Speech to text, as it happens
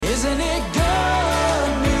Isn't it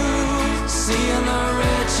good news? Seeing the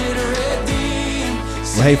wretched redeemed.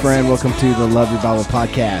 Well, hey friend, welcome to the Love Your Bible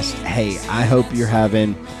podcast. Hey, I hope you're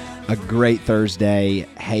having a great Thursday.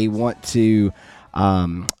 Hey, want to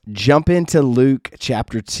jump into Luke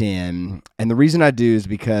chapter 10. And the reason I do is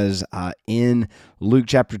because in Luke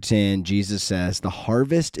chapter 10, Jesus says, the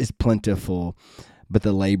harvest is plentiful, but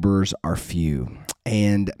the laborers are few.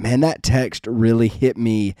 And man, that text really hit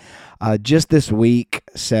me just this week.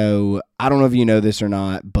 So I don't know if you know this or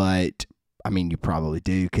not, but I mean, you probably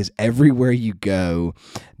do, because everywhere you go,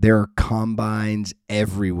 there are combines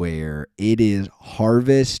everywhere. It is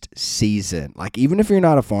harvest season. Like, even if you're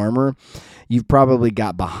not a farmer, you've probably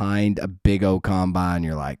got behind a big old combine.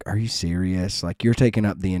 You're like, are you serious? Like, you're taking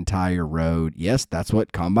up the entire road. Yes, that's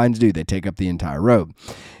what combines do. They take up the entire road.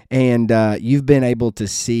 And you've been able to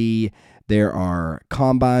see there are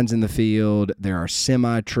combines in the field, there are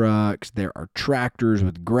semi-trucks, there are tractors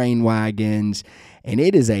with grain wagons, and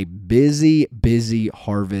it is a busy, busy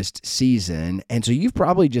harvest season. And so you've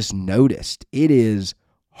probably just noticed it is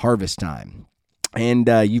harvest time. And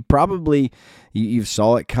you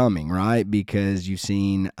saw it coming, right? Because you've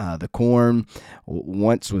seen the corn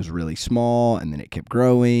once was really small, and then it kept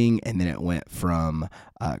growing, and then it went from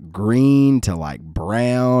green to like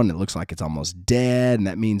brown. It looks like it's almost dead, and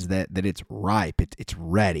that means that it's ripe. It's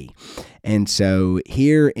ready. And so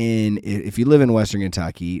if you live in Western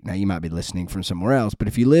Kentucky, now you might be listening from somewhere else, but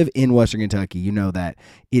if you live in Western Kentucky, you know that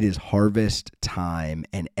it is harvest time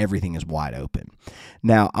and everything is wide open.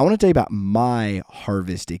 Now, I want to tell you about my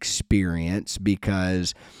harvest experience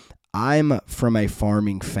because I'm from a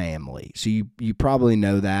farming family. So you probably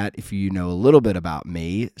know that if you know a little bit about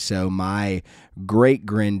me. So my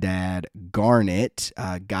great-granddad, Garnet,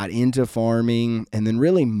 got into farming, and then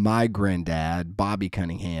really my granddad, Bobby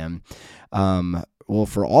Cunningham,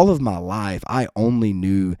 for all of my life, I only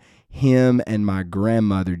knew him and my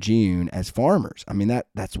grandmother June as farmers. I mean,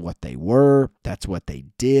 that's what they were. That's what they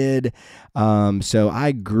did. So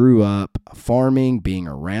I grew up farming, being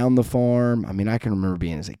around the farm. I mean, I can remember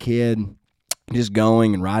being as a kid, just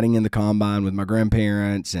going and riding in the combine with my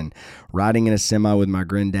grandparents and riding in a semi with my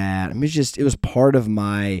granddad. I mean, it was part of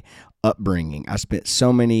my upbringing. I spent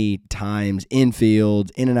so many times in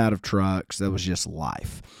fields, in and out of trucks. That was just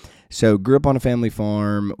life. So grew up on a family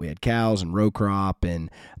farm. We had cows and row crop, and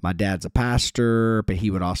my dad's a pastor, but he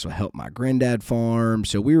would also help my granddad farm.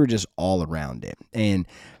 So we were just all around it. And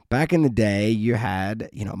back in the day, you had,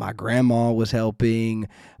 my grandma was helping,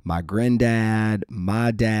 my granddad,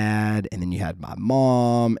 my dad, and then you had my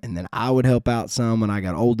mom, and then I would help out some when I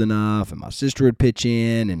got old enough, and my sister would pitch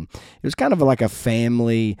in, and it was kind of like a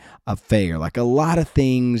family affair, like a lot of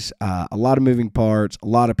things, a lot of moving parts, a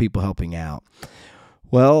lot of people helping out.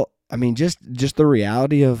 Well, I mean, just the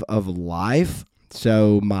reality of life.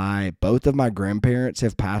 So both of my grandparents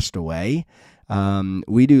have passed away.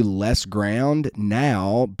 We do less ground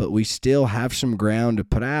now, but we still have some ground to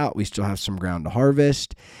put out. We still have some ground to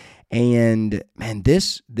harvest. And man,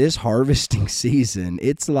 this harvesting season,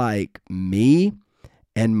 it's like me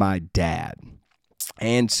and my dad.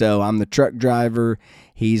 And so I'm the truck driver,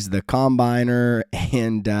 he's the combiner,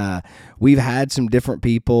 and we've had some different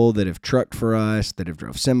people that have trucked for us, that have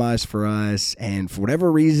drove semis for us, and for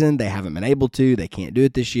whatever reason, they haven't been able to. They can't do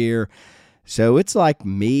it this year. So it's like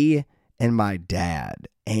me and my dad.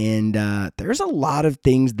 And there's a lot of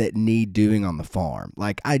things that need doing on the farm.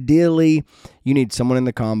 Like, ideally, you need someone in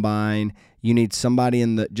the combine. You need somebody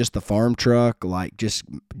in the farm truck, like just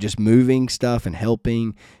moving stuff and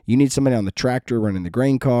helping. You need somebody on the tractor running the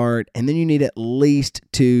grain cart. And then you need at least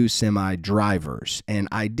 2 semi drivers. And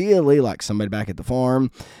ideally, like somebody back at the farm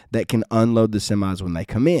that can unload the semis when they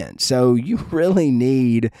come in. So you really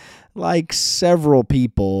need like several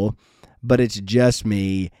people, but it's just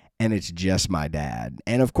me and it's just my dad.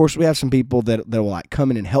 And of course, we have some people that will like come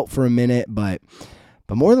in and help for a minute, but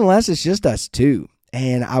more than less, it's just us two.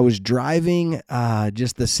 And I was driving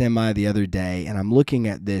just the semi the other day, and I'm looking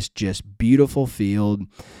at this just beautiful field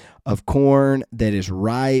of corn that is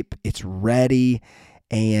ripe. It's ready.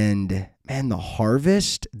 And man, the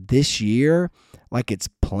harvest this year, like, it's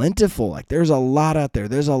plentiful. Like, there's a lot out there.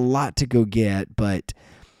 There's a lot to go get. But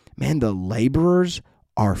man, the laborers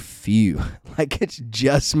are few. Like, it's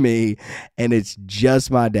just me and it's just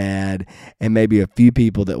my dad and maybe a few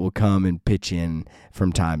people that will come and pitch in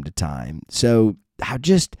from time to time. So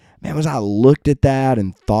as I looked at that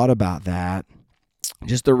and thought about that,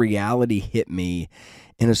 just the reality hit me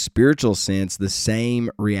in a spiritual sense. The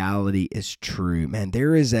same reality is true. Man,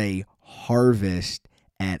 there is a harvest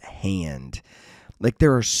at hand. Like,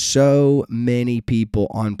 there are so many people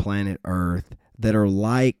on planet Earth that are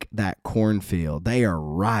like that cornfield. They are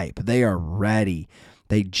ripe. They are ready.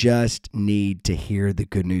 They just need to hear the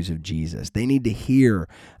good news of Jesus. They need to hear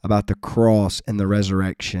about the cross and the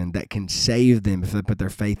resurrection that can save them if they put their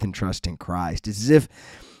faith and trust in Christ. It's as if,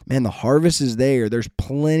 man, the harvest is there. There's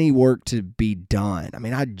plenty work to be done. I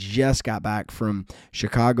mean, I just got back from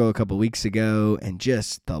Chicago a couple weeks ago, and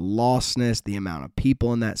just the lostness, the amount of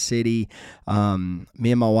people in that city.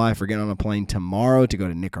 Me and my wife are getting on a plane tomorrow to go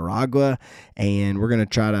to Nicaragua, and we're going to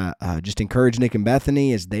try to just encourage Nick and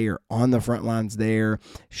Bethany as they are on the front lines there,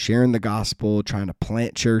 sharing the gospel, trying to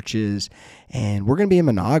plant churches. And we're going to be in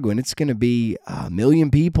Managua, and it's going to be 1 million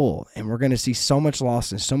people, and we're going to see so much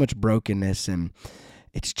lostness, so much brokenness, and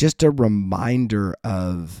it's just a reminder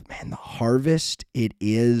of, man, the harvest, it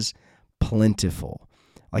is plentiful.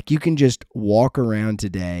 Like, you can just walk around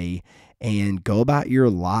today and go about your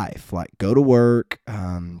life, like go to work,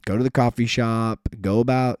 go to the coffee shop, go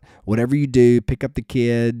about whatever you do, pick up the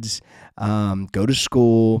kids, go to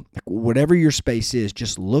school, whatever your space is,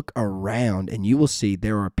 just look around and you will see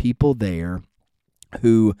there are people there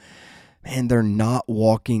who, man, they're not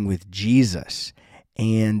walking with Jesus.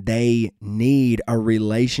 And they need a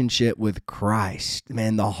relationship with Christ.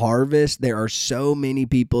 Man, the harvest, there are so many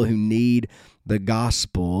people who need the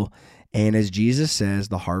gospel. And as Jesus says,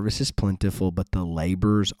 the harvest is plentiful, but the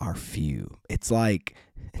laborers are few. It's like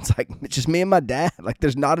it's just me and my dad. Like,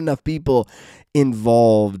 there's not enough people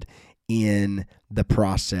involved in the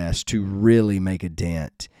process to really make a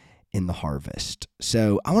dent in the harvest.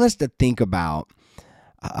 So I want us to think about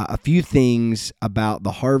a few things about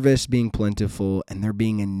the harvest being plentiful and there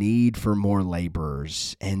being a need for more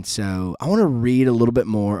laborers. And so I want to read a little bit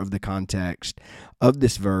more of the context of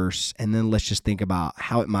this verse, and then let's just think about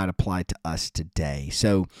how it might apply to us today.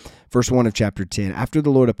 So verse 1 of chapter 10, after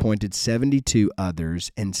the Lord appointed 72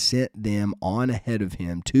 others and sent them on ahead of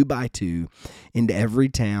him 2 by 2 into every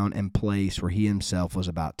town and place where he himself was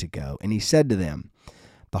about to go. And he said to them,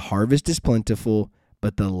 the harvest is plentiful,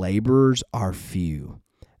 but the laborers are few.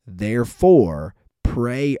 Therefore,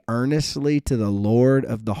 pray earnestly to the Lord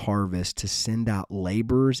of the harvest to send out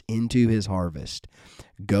laborers into his harvest.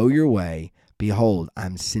 Go your way. Behold,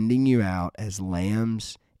 I'm sending you out as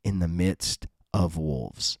lambs in the midst of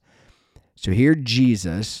wolves. So here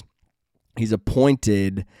Jesus, he's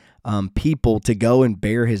appointed people to go and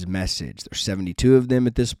bear his message. There's 72 of them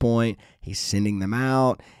at this point. He's sending them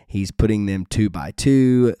out. He's putting them 2 by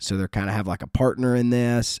 2, so they're kind of have like a partner in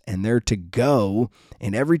this, and they're to go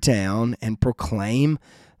in every town and proclaim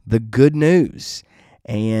the good news.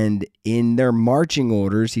 And in their marching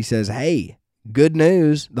orders, he says, hey, good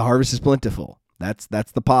news, the harvest is plentiful. That's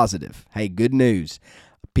the positive. Hey, good news,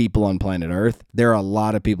 people on planet Earth. There are a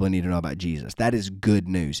lot of people who need to know about Jesus. That is good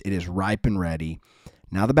news. It is ripe and ready.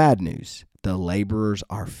 Now the bad news, the laborers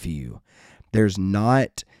are few. There's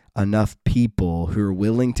not enough people who are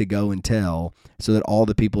willing to go and tell so that all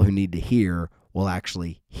the people who need to hear will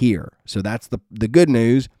actually hear. So that's the good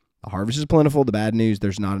news. The harvest is plentiful. The bad news,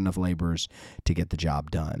 there's not enough laborers to get the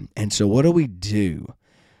job done. And so what do we do?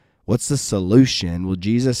 What's the solution? Well,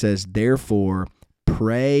 Jesus says, therefore,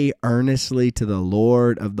 pray earnestly to the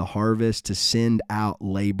Lord of the harvest to send out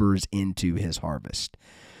laborers into his harvest.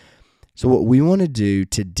 So what we want to do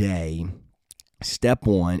today, step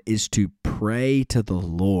 1, is to pray to the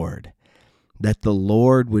Lord that the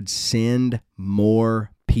Lord would send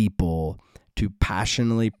more people to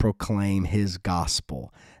passionately proclaim his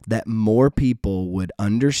gospel, that more people would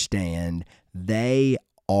understand they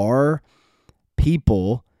are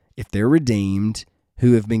people, if they're redeemed,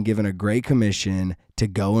 who have been given a great commission to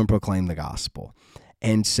go and proclaim the gospel.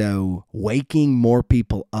 And so waking more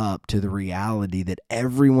people up to the reality that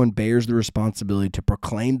everyone bears the responsibility to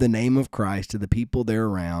proclaim the name of Christ to the people they're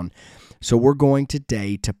around. So we're going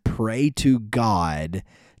today to pray to God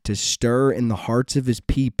to stir in the hearts of his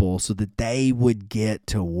people so that they would get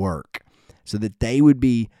to work, so that they would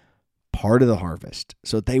be part of the harvest,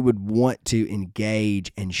 so that they would want to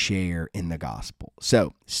engage and share in the gospel.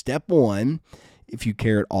 So step 1, if you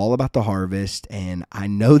care at all about the harvest, and I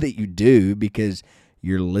know that you do because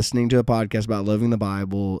you're listening to a podcast about loving the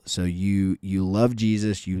Bible, so you love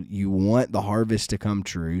Jesus, you want the harvest to come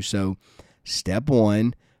true. So step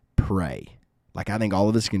 1, pray. Like, I think all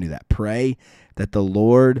of us can do that. Pray that the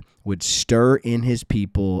Lord would stir in his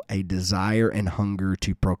people a desire and hunger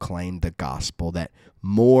to proclaim the gospel, that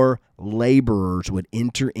more laborers would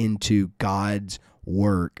enter into God's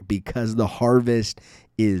work because the harvest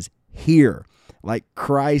is here. Like,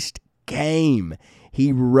 Christ came.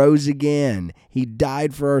 He rose again. He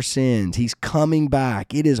died for our sins. He's coming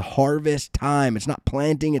back. It is harvest time. It's not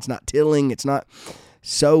planting. It's not tilling. It's not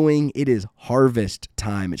sowing. It is harvest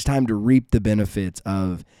time. It's time to reap the benefits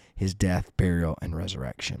of his death, burial, and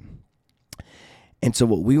resurrection. And so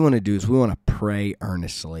what we want to do is we want to pray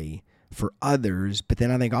earnestly for others, but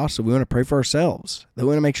then I think also we want to pray for ourselves. We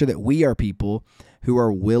want to make sure that we are people who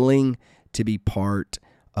are willing to be part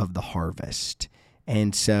of the harvest.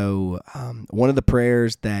 And so one of the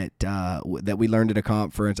prayers that we learned at a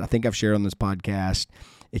conference, I think I've shared on this podcast,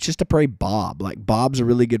 it's just to pray Bob. Like Bob's a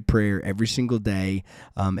really good prayer every single day,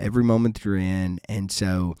 every moment you're in. And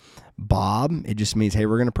so Bob, it just means, hey,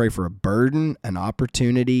 we're going to pray for a burden, an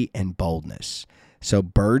opportunity, and boldness. So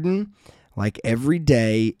burden, like every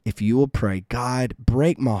day, if you will pray, God,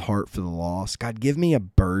 break my heart for the lost. God, give me a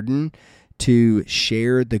burden to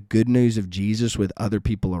share the good news of Jesus with other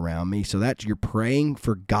people around me. So that's, you're praying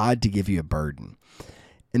for God to give you a burden.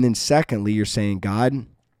 And then secondly, you're saying, God,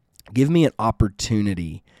 give me an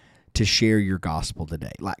opportunity to share your gospel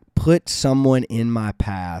today. Like put someone in my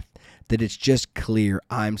path that it's just clear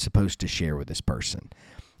I'm supposed to share with this person.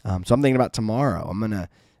 So I'm thinking about tomorrow. I'm going to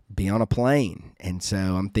be on a plane. And so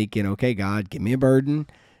I'm thinking, okay, God, give me a burden.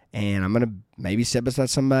 And I'm going to maybe sit beside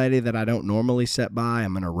somebody that I don't normally sit by.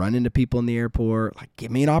 I'm going to run into people in the airport. Like,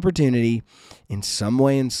 give me an opportunity in some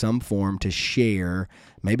way, in some form to share,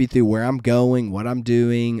 maybe through where I'm going, what I'm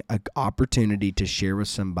doing, an opportunity to share with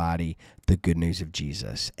somebody the good news of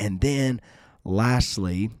Jesus. And then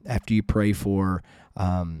lastly, after you pray for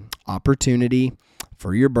opportunity,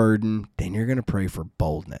 for your burden, then you're going to pray for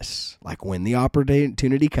boldness. Like when the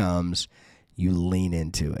opportunity comes, you lean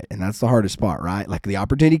into it. And that's the hardest part, right? Like the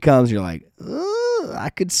opportunity comes, you're like, I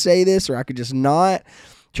could say this or I could just not.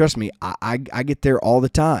 Trust me, I get there all the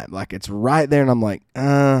time. Like it's right there and I'm like,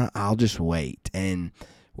 I'll just wait. And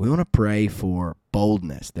we want to pray for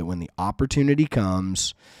boldness, that when the opportunity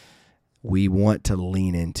comes, we want to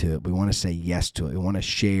lean into it. We want to say yes to it. We want to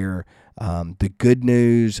share the good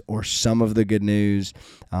news or some of the good news.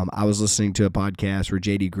 I was listening to a podcast where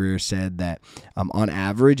J.D. Greear said that on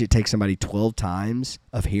average, it takes somebody 12 times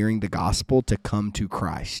of hearing the gospel to come to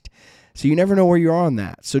Christ. So you never know where you are on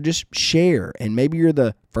that. So just share. And maybe you're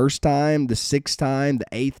the first time, the sixth time, the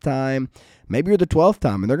eighth time. Maybe you're the 12th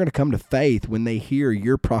time, and they're going to come to faith when they hear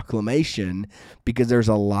your proclamation because there's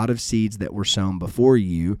a lot of seeds that were sown before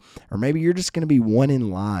you. Or maybe you're just going to be one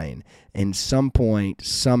in line. And some point,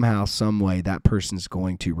 somehow, some way, that person's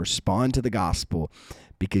going to respond to the gospel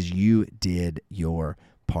because you did your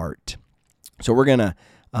part. So we're going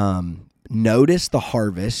to notice the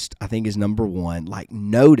harvest, I think, is number one. Like,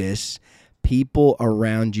 notice people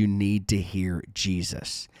around you need to hear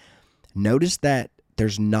Jesus. Notice that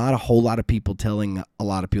there's not a whole lot of people telling a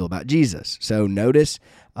lot of people about Jesus. So notice,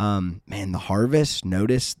 the harvest,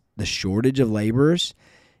 notice the shortage of laborers,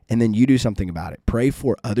 and then you do something about it. Pray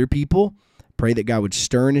for other people. Pray that God would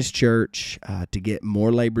stir in his church to get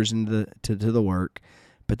more laborers into the work.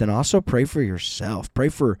 But then also pray for yourself. Pray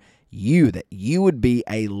for you, that you would be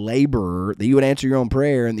a laborer, that you would answer your own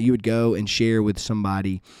prayer, and that you would go and share with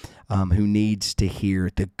somebody who needs to hear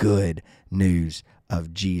the good news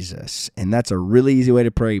of Jesus. And that's a really easy way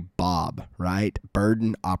to pray Bob, right?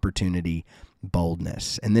 Burden, opportunity,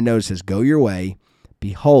 boldness. And then notice it says, go your way.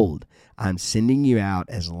 Behold, I'm sending you out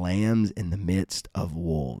as lambs in the midst of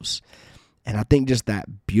wolves. And I think just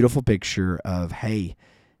that beautiful picture of, hey,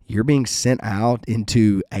 you're being sent out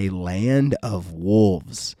into a land of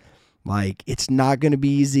wolves. Like, it's not going to be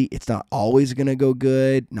easy. It's not always going to go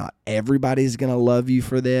good. Not everybody's going to love you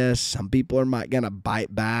for this. Some people are might going to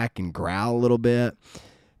bite back and growl a little bit.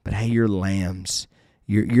 But hey, you're lambs.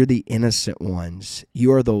 You're the innocent ones.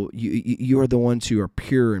 You are the ones who are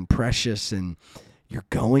pure and precious, and you're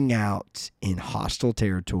going out in hostile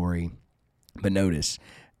territory. But notice,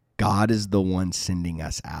 God is the one sending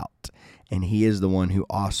us out, and he is the one who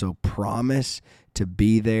also promised to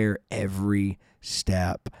be there every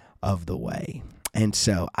step of the way. And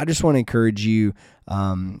so I just want to encourage you,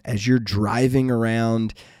 as you're driving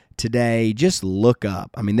around today, just look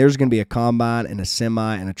up. I mean, there's going to be a combine and a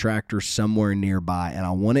semi and a tractor somewhere nearby, and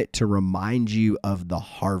I want it to remind you of the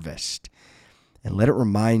harvest. And let it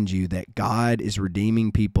remind you that God is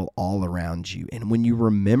redeeming people all around you. And when you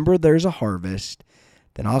remember there's a harvest,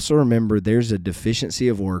 then also remember there's a deficiency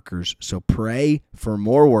of workers. So pray for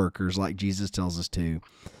more workers like Jesus tells us to.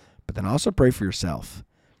 But then also pray for yourself,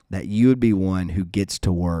 that you would be one who gets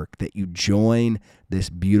to work, that you join this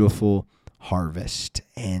beautiful harvest.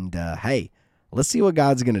 And hey, let's see what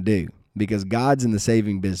God's going to do, because God's in the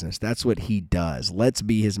saving business. That's what he does. Let's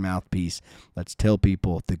be his mouthpiece. Let's tell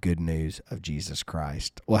people the good news of Jesus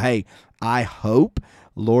Christ. Well, hey, I hope,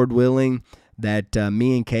 Lord willing, that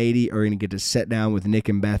me and Katie are going to get to sit down with Nick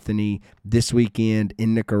and Bethany this weekend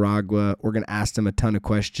in Nicaragua. We're going to ask them a ton of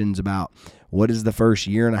questions about what has the first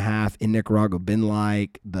year and a half in Nicaragua been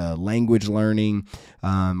like, the language learning.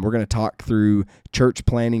 We're going to talk through church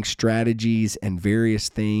planning strategies and various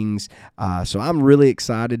things. So I'm really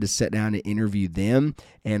excited to sit down and interview them,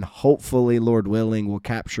 and hopefully, Lord willing, we'll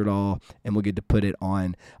capture it all and we'll get to put it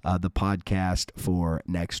on the podcast for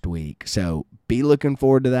next week. So be looking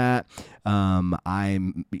forward to that. I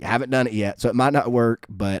haven't done it yet, so it might not work,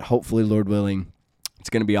 but hopefully, Lord willing, it's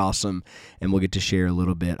going to be awesome, and we'll get to share a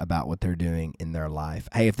little bit about what they're doing in their life.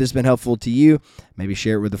 Hey, if this has been helpful to you, maybe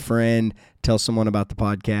share it with a friend, tell someone about the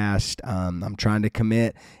podcast. I'm trying to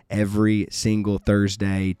commit every single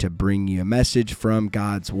Thursday to bring you a message from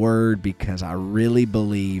God's Word, because I really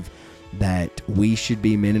believe that we should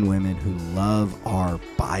be men and women who love our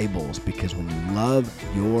Bibles, because when you love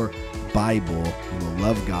your Bible, you will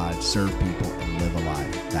love God, serve people, and live a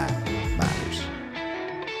life that matters.